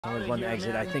Only one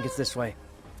exit. I think it's this way.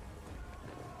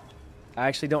 I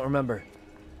actually don't remember.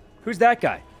 Who's that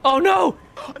guy? Oh no!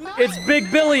 It's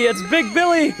Big Billy! It's Big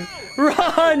Billy!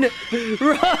 Run!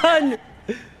 Run!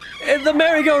 In the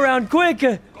merry-go-round,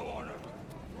 quick!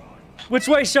 Which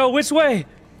way, Sho? Which way?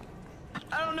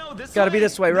 I don't know. This Gotta be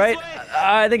this way, right?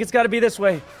 I think it's gotta be this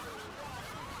way.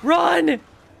 Run!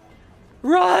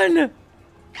 Run!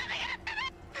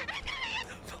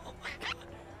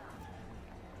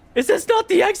 Is this not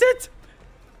the exit?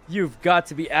 You've got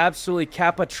to be absolutely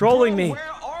Kappa trolling me. Where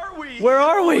are we? Where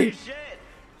are we? Holy shit.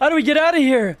 How do we get out of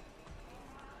here?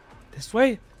 This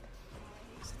way?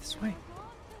 Is it this way?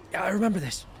 Yeah, I remember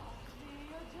this.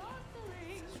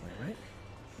 This way, right?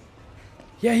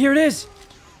 Yeah, here it is.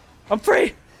 I'm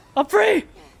free. I'm free.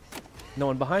 No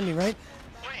one behind me, right?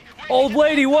 Old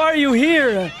lady, why are you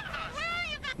here?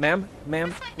 Ma'am,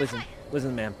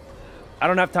 listen, ma'am. I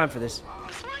don't have time for this.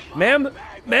 Ma'am,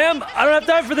 I don't have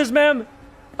time for this, ma'am.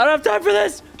 I don't have time for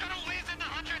this.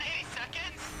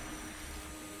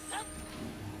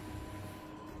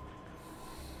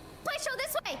 Play show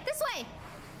this way, this way.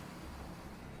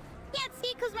 Can't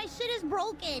see because my shit is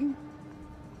broken.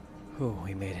 Oh,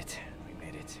 we made it. We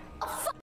made it. Oh, fuck.